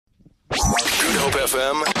Hope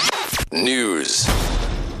FM News.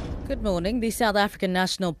 Good morning. The South African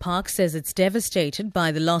National Park says it's devastated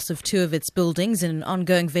by the loss of 2 of its buildings in an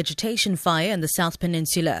ongoing vegetation fire in the South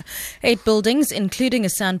Peninsula. 8 buildings, including a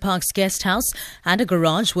SANParks guest house and a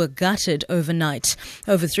garage, were gutted overnight.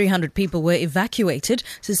 Over 300 people were evacuated.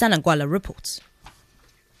 Susanna Gwala reports.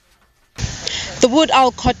 The Wood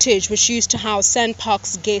Owl Cottage, which used to house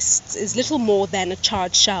SANParks guests, is little more than a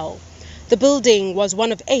charred shell. The building was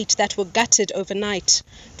one of 8 that were gutted overnight.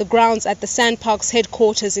 The grounds at the SANParks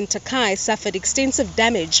headquarters in Takai suffered extensive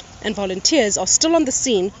damage, and volunteers are still on the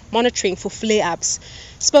scene monitoring for flare-ups.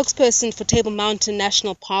 Spokesperson for Table Mountain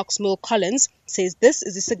National Park's Merle Collins says this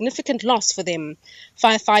is a significant loss for them.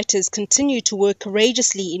 Firefighters continue to work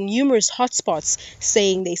courageously in numerous hotspots,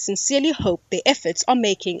 saying they sincerely hope their efforts are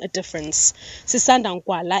making a difference. Sisanda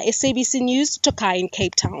Nkwala, SABC News, Takai in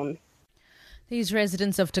Cape Town. These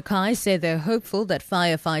residents of Takai say they're hopeful that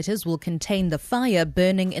firefighters will contain the fire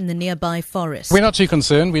burning in the nearby forest. We're not too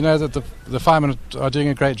concerned. We know that the firemen are doing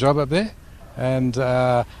a great job up there. And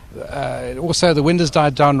also the wind has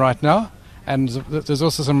died down right now. And there's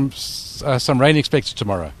also some rain expected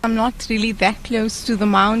tomorrow. I'm not really that close to the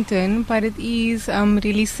mountain, but it is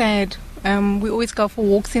really sad. We always go for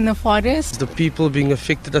walks in the forest. The people being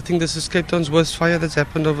affected, I think this is Cape Town's worst fire that's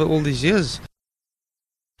happened over all these years.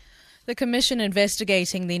 The commission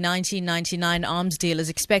investigating the 1999 arms deal is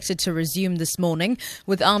expected to resume this morning,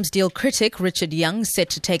 with arms deal critic Richard Young set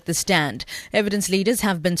to take the stand. Evidence leaders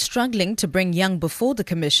have been struggling to bring Young before the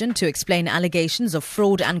commission to explain allegations of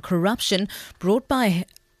fraud and corruption brought by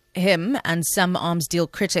him and some arms deal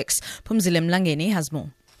critics. Pumzile Mlangeni has more.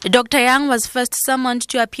 Dr. Young was first summoned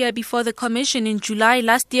to appear before the commission in July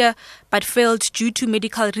last year, but failed due to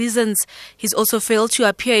medical reasons. He's also failed to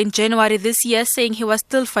appear in January this year, saying he was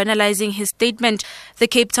still finalizing his statement. The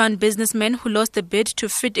Cape Town businessman who lost the bid to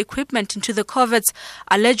fit equipment into the corvettes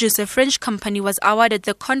alleges a French company was awarded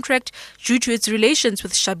the contract due to its relations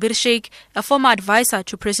with Shabir Sheikh, a former advisor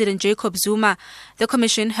to President Jacob Zuma. The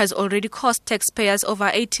commission has already cost taxpayers over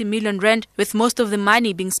 80 million rand, with most of the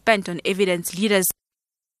money being spent on evidence leaders.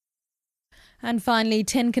 And finally,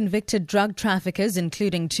 10 convicted drug traffickers,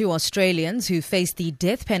 including 2 Australians who face the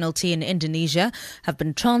death penalty in Indonesia, have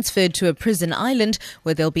been transferred to a prison island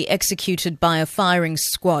where they'll be executed by a firing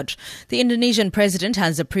squad. The Indonesian president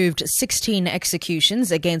has approved 16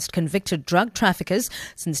 executions against convicted drug traffickers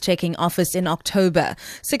since taking office in October.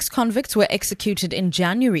 6 convicts were executed in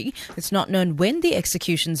January. It's not known when the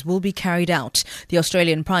executions will be carried out. The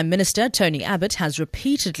Australian Prime Minister, Tony Abbott, has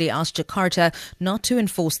repeatedly asked Jakarta not to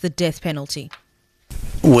enforce the death penalty.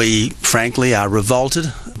 We, frankly, are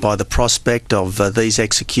revolted by the prospect of these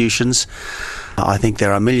executions. I think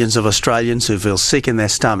there are millions of Australians who feel sick in their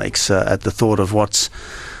stomachs at the thought of what's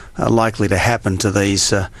likely to happen to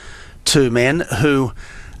these 2 men who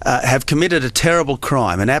have committed a terrible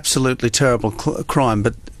crime, an absolutely terrible crime.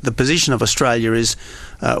 But the position of Australia is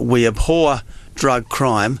we abhor drug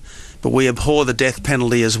crime, but we abhor the death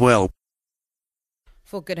penalty as well.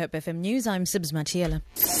 For Good Hope FM News, I'm Sibs Matiela.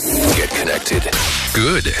 Get connected.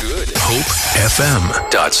 Good.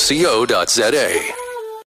 HopeFM.co.za